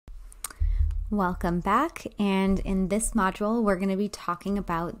Welcome back, and in this module we're going to be talking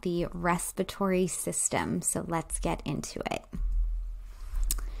about the respiratory system, so let's get into it.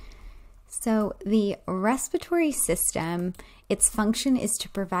 So the respiratory system, its function is to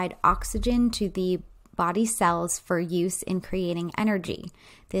provide oxygen to the body cells for use in creating energy.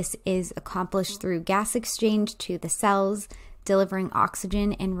 This is accomplished through gas exchange to the cells, delivering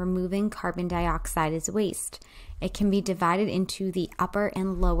oxygen and removing carbon dioxide as waste. It can be divided into the upper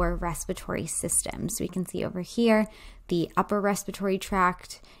and lower respiratory systems. So we can see over here, the upper respiratory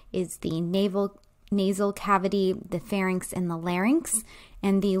tract is the nasal cavity, the pharynx, and the larynx.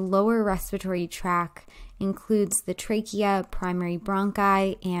 And the lower respiratory tract includes the trachea, primary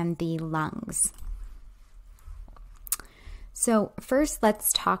bronchi, and the lungs. So first,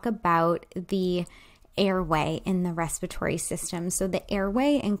 let's talk about the airway in the respiratory system. So the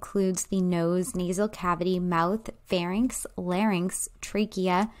airway includes the nose, nasal cavity, mouth, pharynx, larynx,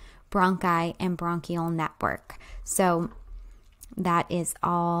 trachea, bronchi, and bronchial network. So that is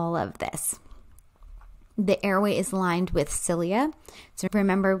all of this. The airway is lined with cilia. So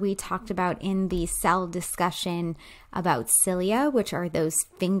remember, we talked about in the cell discussion about cilia, which are those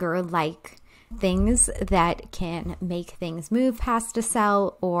finger-like things that can make things move past a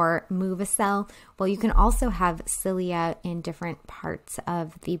cell or move a cell. Well, you can also have cilia in different parts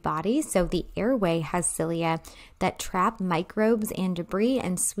of the body. So the airway has cilia that trap microbes and debris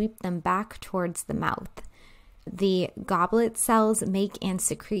and sweep them back towards the mouth. The goblet cells make and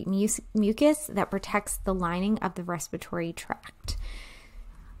secrete mucus that protects the lining of the respiratory tract.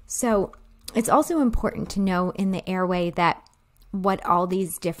 So it's also important to know in the airway that what all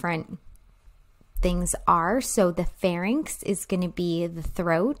these different things are. So the pharynx is going to be the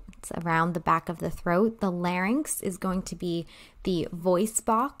throat. It's around the back of the throat. The larynx is going to be the voice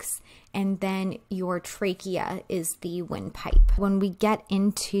box, and then your trachea is the windpipe. When we get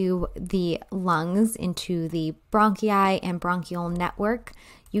into the lungs, into the bronchi and bronchial network,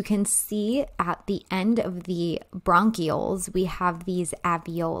 you can see at the end of the bronchioles, we have these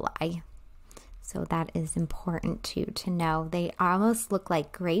alveoli. So that is important to know. They almost look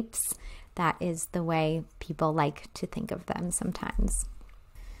like grapes. That is the way people like to think of them sometimes.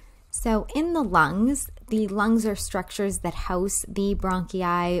 So in the lungs are structures that house the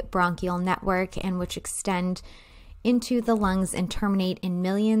bronchi, bronchial network, and which extend into the lungs and terminate in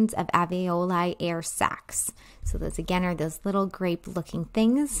millions of alveoli air sacs. So those again are those little grape-looking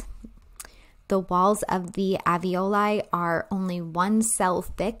things. The walls of the alveoli are only 1 cell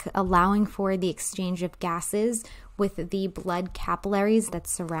thick, allowing for the exchange of gases with the blood capillaries that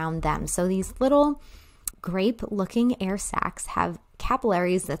surround them. So these little grape-looking air sacs have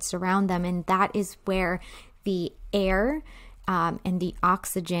capillaries that surround them, and that is where the air and the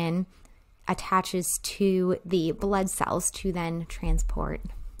oxygen attaches to the blood cells to then transport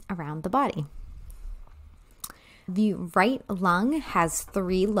around the body. The right lung has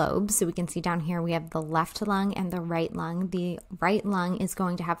 3 lobes. So we can see down here we have the left lung and the right lung. The right lung is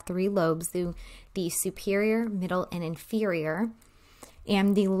going to have 3 lobes, the superior, middle, and inferior.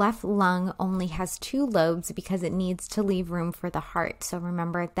 And the left lung only has 2 lobes because it needs to leave room for the heart. So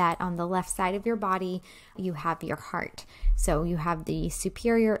remember that on the left side of your body, you have your heart. So you have the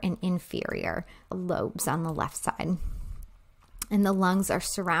superior and inferior lobes on the left side. And the lungs are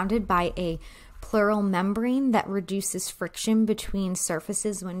surrounded by a pleural membrane that reduces friction between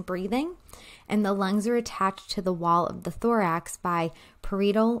surfaces when breathing, and the lungs are attached to the wall of the thorax by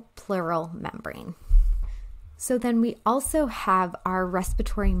parietal pleural membrane. So then we also have our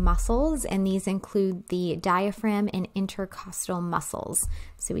respiratory muscles, and these include the diaphragm and intercostal muscles.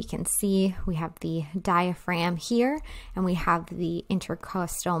 So we can see we have the diaphragm here, and we have the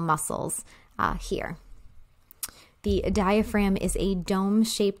intercostal muscles here. The diaphragm is a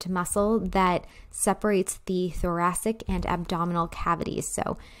dome-shaped muscle that separates the thoracic and abdominal cavities.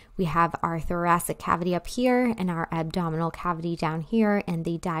 So we have our thoracic cavity up here and our abdominal cavity down here, and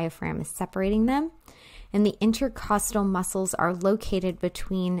the diaphragm is separating them. And the intercostal muscles are located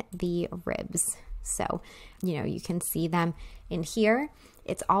between the ribs. So, you can see them in here.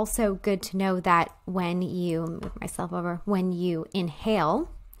 It's also good to know that when you, when you inhale,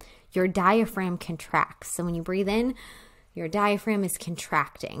 your diaphragm contracts. So when you breathe in, your diaphragm is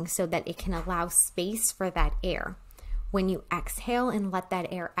contracting so that it can allow space for that air. When you exhale and let that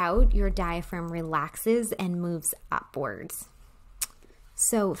air out, your diaphragm relaxes and moves upwards.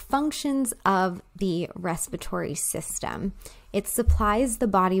 So functions of the respiratory system. It supplies the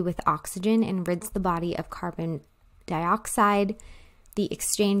body with oxygen and rids the body of carbon dioxide. The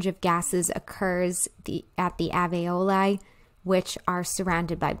exchange of gases occurs at the alveoli, which are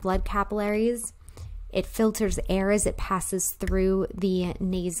surrounded by blood capillaries. It filters air as it passes through the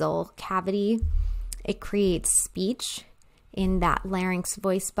nasal cavity. It creates speech in that larynx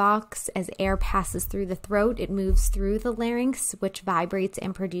voice box. As air passes through the throat, it moves through the larynx, which vibrates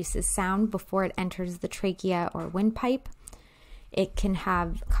and produces sound before it enters the trachea or windpipe. It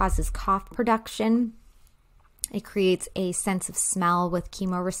causes cough production. It creates a sense of smell with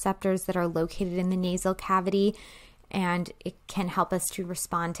chemoreceptors that are located in the nasal cavity, and it can help us to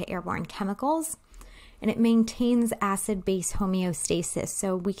respond to airborne chemicals. And it maintains acid-base homeostasis.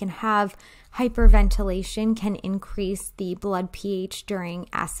 So we can have hyperventilation, can increase the blood pH during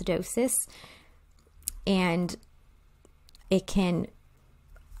acidosis, and it can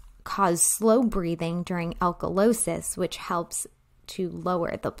cause slow breathing during alkalosis, which helps to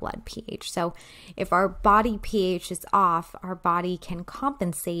lower the blood pH. So if our body pH is off, our body can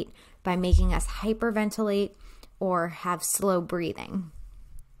compensate by making us hyperventilate or have slow breathing.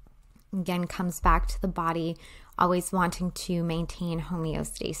 Again, comes back to the body always wanting to maintain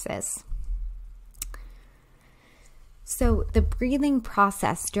homeostasis. So the breathing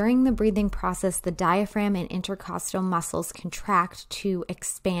process, during the breathing process, the diaphragm and intercostal muscles contract to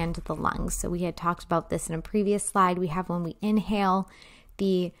expand the lungs. So we had talked about this in a previous slide. We have when we inhale,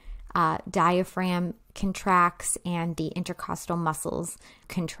 the diaphragm contracts and the intercostal muscles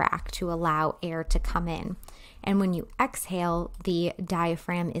contract to allow air to come in. And when you exhale, the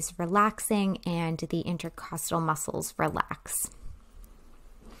diaphragm is relaxing and the intercostal muscles relax,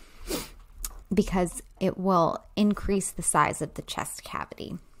 because it will increase the size of the chest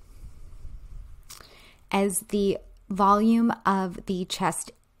cavity. As the volume of the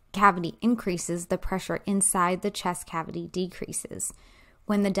chest cavity increases, the pressure inside the chest cavity decreases.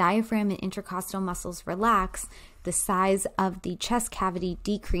 When the diaphragm and intercostal muscles relax, the size of the chest cavity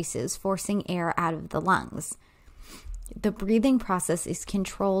decreases, forcing air out of the lungs. The breathing process is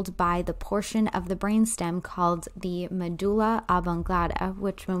controlled by the portion of the brainstem called the medulla oblongata,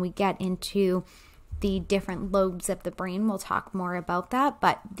 which when we get into the different lobes of the brain, we'll talk more about that.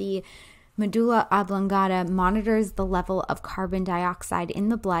 But the medulla oblongata monitors the level of carbon dioxide in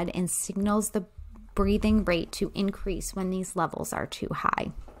the blood and signals the breathing rate to increase when these levels are too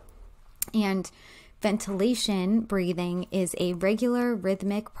high. And ventilation breathing is a regular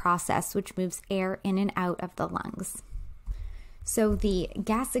rhythmic process which moves air in and out of the lungs. So the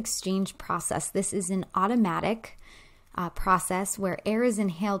gas exchange process, this is an automatic process where air is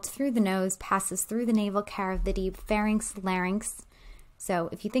inhaled through the nose, passes through the naval cavity, pharynx, larynx. So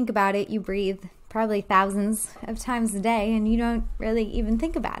if you think about it, you breathe probably thousands of times a day and you don't really even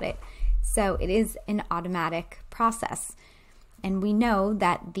think about it. So it is an automatic process. And we know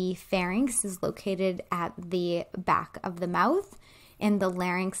that the pharynx is located at the back of the mouth, and the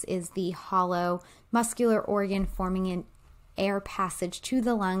larynx is the hollow muscular organ forming an air passage to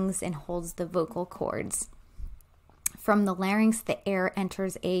the lungs and holds the vocal cords. From the larynx, the air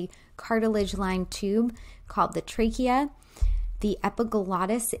enters a cartilage-lined tube called the trachea. The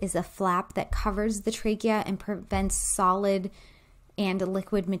epiglottis is a flap that covers the trachea and prevents solid and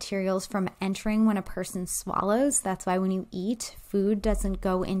liquid materials from entering when a person swallows. That's why when you eat, food doesn't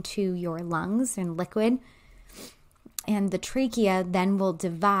go into your lungs and liquid. And the trachea then will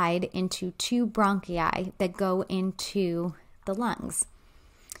divide into two bronchi that go into the lungs.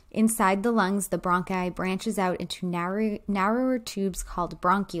 Inside the lungs, the bronchi branches out into narrower tubes called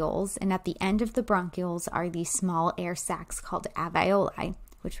bronchioles, and at the end of the bronchioles are these small air sacs called alveoli,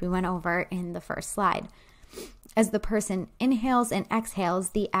 which we went over in the first slide. As the person inhales and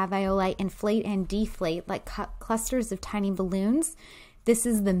exhales, the alveoli inflate and deflate like clusters of tiny balloons. This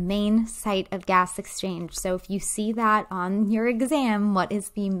is the main site of gas exchange. So if you see that on your exam, what is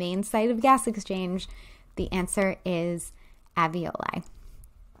the main site of gas exchange? The answer is alveoli.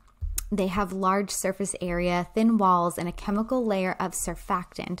 They have large surface area, thin walls, and a chemical layer of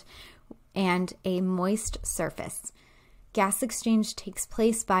surfactant and a moist surface. Gas exchange takes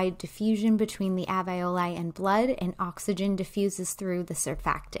place by diffusion between the alveoli and blood, and oxygen diffuses through the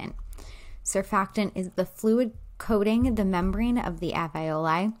surfactant. Surfactant is the fluid coating the membrane of the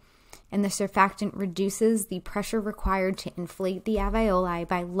alveoli, and the surfactant reduces the pressure required to inflate the alveoli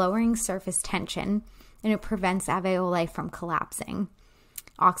by lowering surface tension, and it prevents alveoli from collapsing.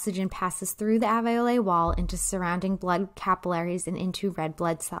 Oxygen passes through the alveoli wall into surrounding blood capillaries and into red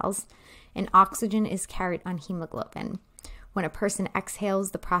blood cells, and oxygen is carried on hemoglobin. When a person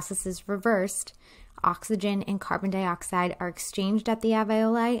exhales, the process is reversed. Oxygen and carbon dioxide are exchanged at the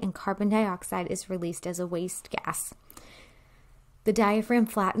alveoli, and carbon dioxide is released as a waste gas. The diaphragm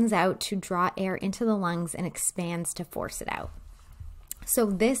flattens out to draw air into the lungs and expands to force it out. So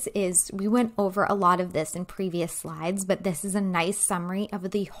we went over a lot of this in previous slides, but this is a nice summary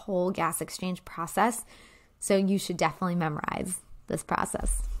of the whole gas exchange process. So you should definitely memorize this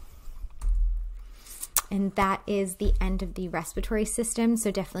process. And that is the end of the respiratory system.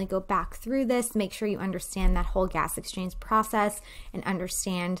 So definitely go back through this, make sure you understand that whole gas exchange process and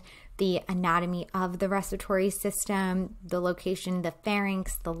understand the anatomy of the respiratory system, the location, the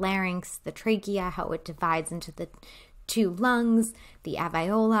pharynx, the larynx, the trachea, how it divides into the two lungs, the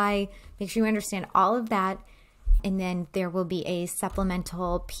alveoli. Make sure you understand all of that. And then there will be a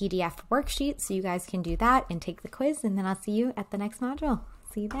supplemental PDF worksheet so you guys can do that and take the quiz. And then I'll see you at the next module.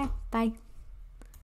 See you there. Bye.